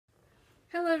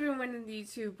Hello everyone in the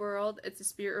YouTube world, it's the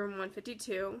Spirit Room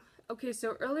 152. Okay,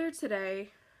 so earlier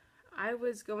today, I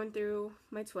was going through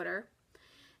my Twitter,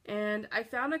 and I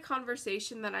found a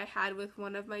conversation that I had with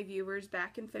one of my viewers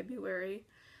back in February.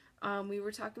 We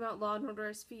were talking about Law &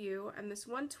 Order SVU, and this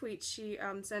one tweet she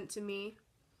sent to me,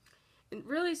 it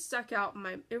really sticks out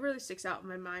in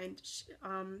my mind.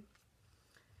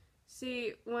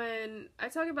 See, when I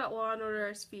talk about Law and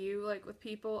Order SVU, like with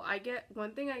people,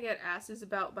 one thing I get asked is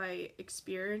about my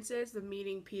experiences of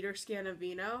meeting Peter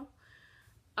Scannavino,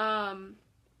 um,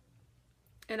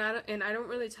 and I don't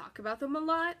really talk about them a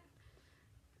lot,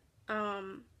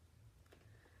 um,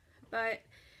 but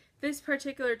this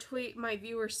particular tweet my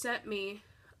viewer sent me,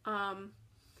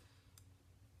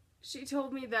 she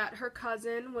told me that her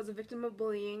cousin was a victim of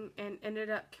bullying and ended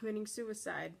up committing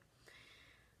suicide.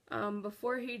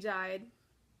 Before he died,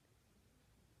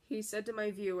 he said to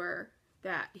my viewer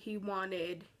that he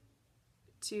wanted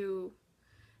to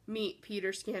meet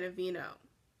Peter Scannavino.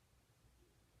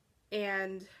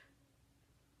 And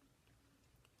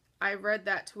I read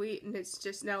that tweet and it's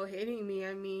just now hitting me.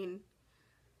 I mean,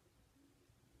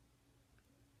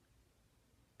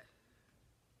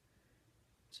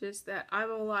 just that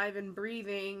I'm alive and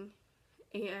breathing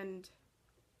and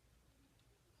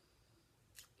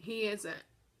he isn't.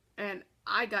 And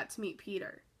I got to meet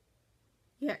Peter,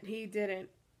 yet he didn't.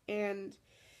 And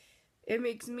it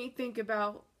makes me think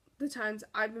about the times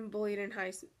I've been bullied in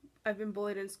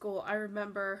school. I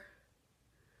remember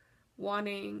one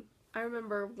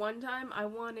time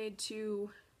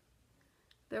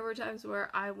there were times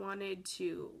where I wanted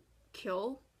to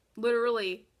kill.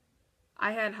 Literally,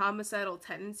 I had homicidal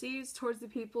tendencies towards the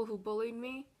people who bullied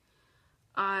me.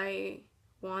 I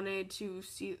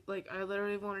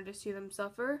literally wanted to see them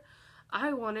suffer.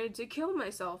 I wanted to kill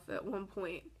myself at one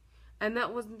point. And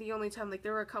that wasn't the only time. Like,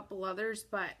 there were a couple others,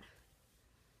 but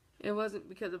it wasn't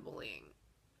because of bullying.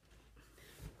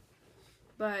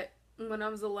 But when I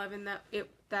was 11,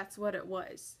 that's what it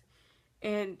was.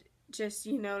 And just,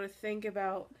 to think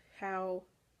about how,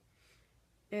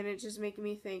 and it just made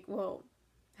me think, well,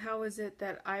 how is it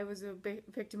that I was a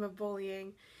victim of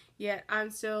bullying, yet I'm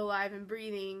still alive and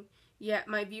breathing, yet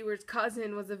my viewer's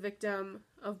cousin was a victim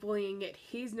of bullying, yet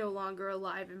he's no longer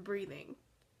alive and breathing.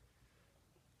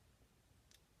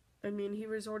 I mean, he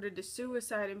resorted to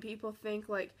suicide, and people think,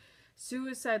 like,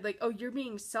 suicide, like, oh, you're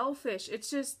being selfish. It's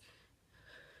just,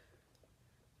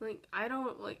 like,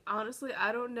 honestly,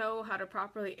 I don't know how to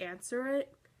properly answer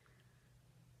it.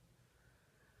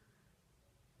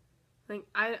 Like,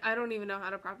 I don't even know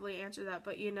how to properly answer that,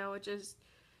 but, it just,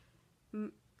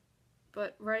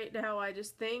 but right now I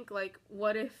just think, like,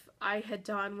 what if I had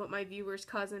done what my viewer's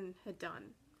cousin had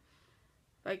done?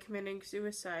 By committing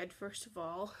suicide, first of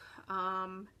all,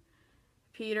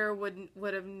 Peter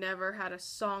would have never had a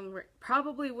song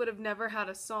probably would have never had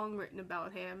a song written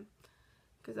about him,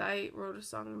 because I wrote a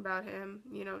song about him,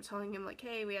 telling him, like,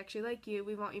 hey, we actually like you,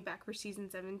 we want you back for season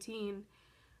 17,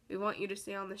 we want you to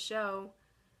stay on the show.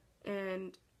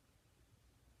 And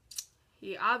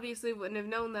he obviously wouldn't have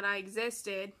known that I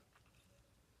existed.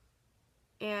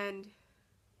 And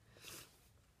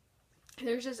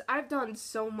I've done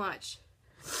so much.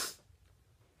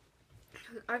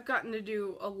 I've gotten to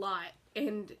do a lot,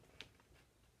 and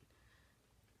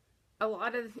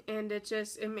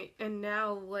and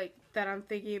now, like, that I'm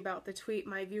thinking about the tweet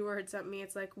my viewer had sent me,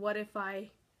 it's like, what if I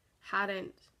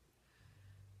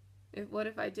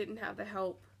didn't have the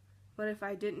help? What if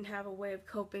I didn't have a way of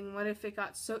coping? What if it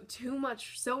got so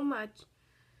much,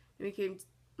 it became,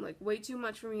 like, way too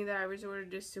much for me that I resorted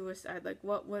to suicide? Like,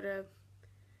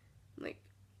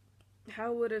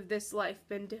 how would have this life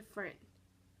been different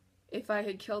if I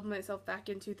had killed myself back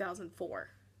in 2004,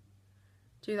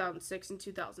 2006, and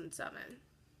 2007?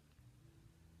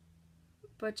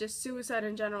 But just suicide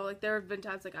in general, like, there have been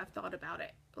times, like, I've thought about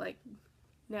it. Like,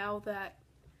 now that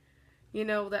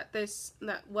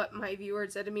that what my viewer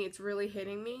said to me, it's really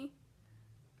hitting me.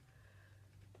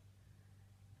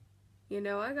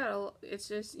 It's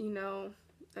just,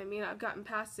 I mean, I've gotten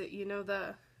past it,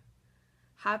 the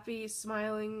happy,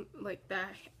 smiling, like, the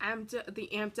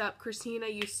amped up Christina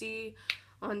you see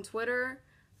on Twitter.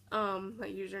 My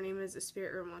username is the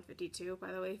Spirit Room 152,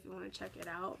 by the way, if you want to check it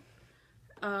out.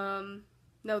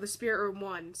 No, the Spirit Room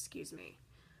 1, excuse me.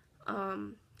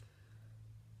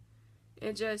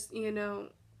 It just,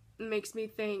 makes me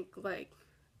think, like,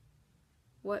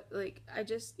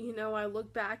 I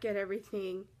look back at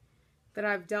everything that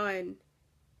I've done,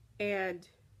 and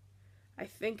I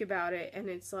think about it, and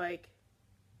it's like,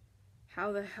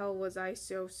 how the hell was I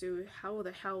how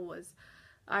the hell was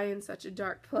I in such a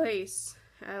dark place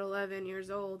at 11 years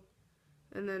old?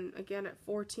 And then again at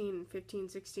 14, 15,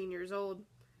 16 years old.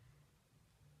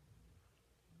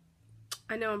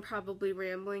 I know I'm probably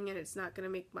rambling and it's not going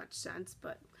to make much sense,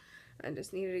 but I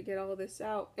just needed to get all this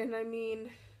out. And I mean,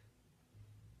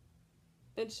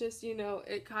 it's just,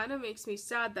 it kind of makes me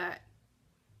sad that,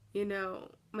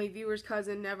 my viewer's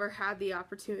cousin never had the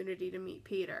opportunity to meet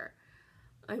Peter.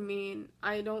 I mean,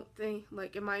 I don't think,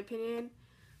 like, in my opinion,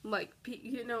 like,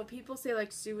 people say,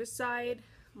 like, suicide,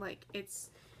 like, it's,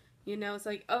 it's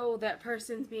like, oh, that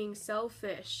person's being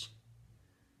selfish.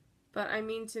 But, I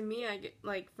mean, to me,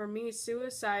 for me,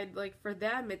 suicide, like, for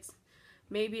them,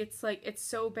 maybe it's, like, it's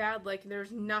so bad, like,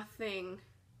 there's nothing,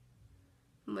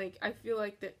 like, I feel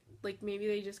like that, like, maybe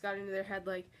they just got into their head,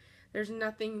 like, there's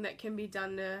nothing that can be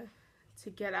done to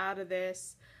get out of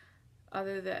this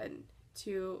other than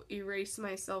to erase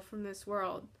myself from this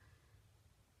world.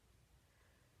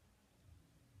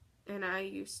 And I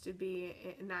used to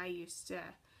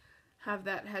have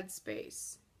that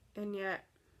headspace. And yet,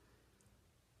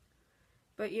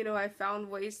 but I found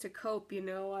ways to cope.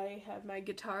 I have my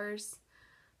guitars.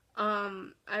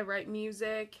 I write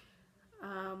music.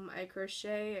 I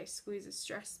crochet. I squeeze a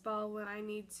stress ball when I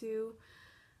need to.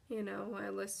 I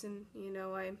listen.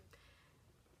 I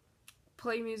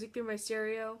play music through my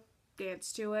stereo.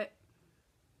 Dance to it.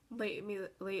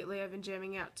 Lately I've been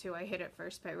jamming out to I Hit It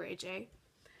First by Ray J.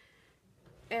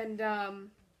 And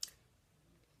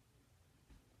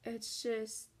it's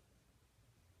just,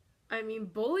 I mean,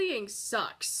 bullying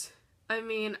sucks. I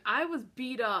mean, I was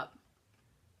beat up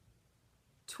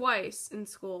twice in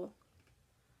school.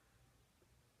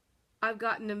 I have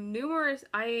gotten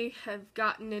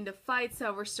into fights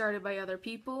that were started by other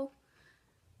people.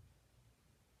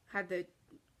 Had the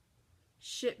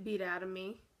shit beat out of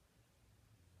me.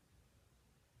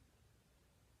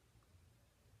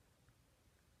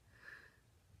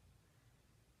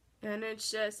 And it's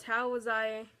just, how was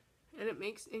I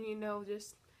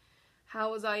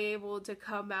able to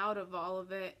come out of all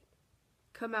of it,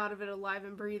 come out of it alive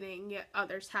and breathing, yet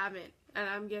others haven't. And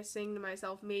I'm guessing to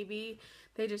myself, maybe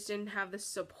they just didn't have the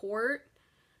support.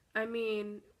 I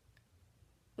mean,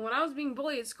 when I was being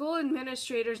bullied, school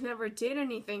administrators never did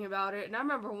anything about it. And I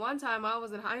remember one time I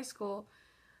was in high school,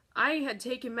 I had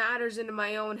taken matters into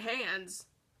my own hands.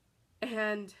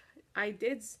 And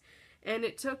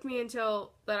it took me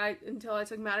until I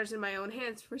took matters in my own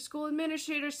hands for school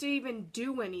administrators to even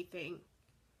do anything.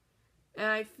 And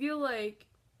I feel like,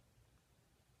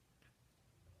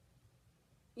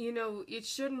 it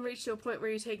shouldn't reach to a point where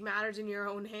you take matters in your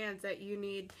own hands, that you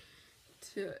need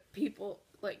to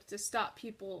stop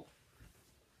people,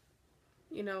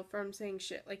 from saying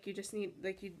shit. Like, you just need,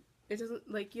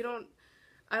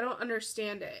 I don't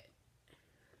understand it.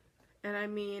 And I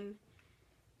mean,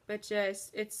 but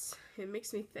just, it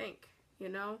makes me think,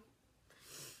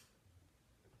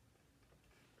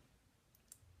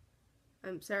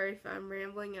 I'm sorry if I'm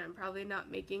rambling and I'm probably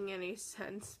not making any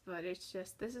sense, but it's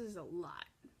just, this is a lot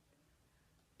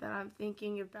that I'm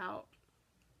thinking about.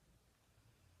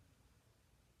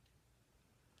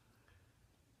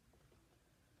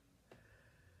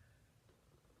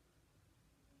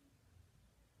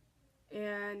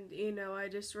 And, I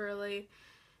just really,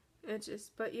 it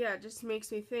just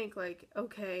makes me think, like,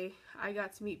 okay, I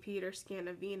got to meet Peter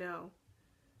Scandavino,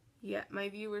 yet my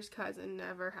viewer's cousin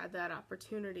never had that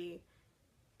opportunity,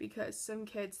 because some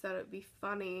kids thought it'd be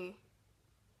funny,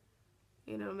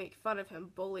 make fun of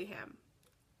him, bully him,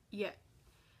 yet,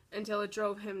 until it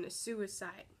drove him to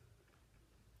suicide.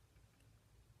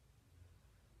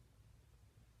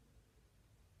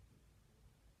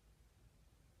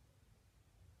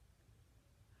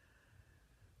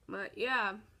 But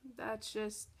yeah,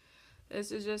 this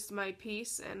is just my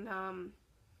piece, and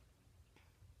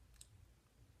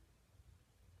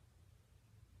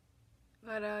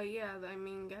yeah, I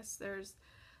mean,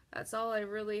 that's all I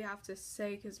really have to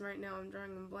say, because right now I'm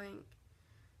drawing a blank.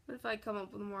 But if I come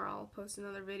up with more, I'll post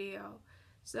another video.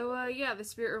 So yeah, the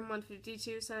Spirit Room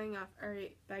 152 signing off.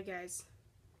 Alright, bye guys.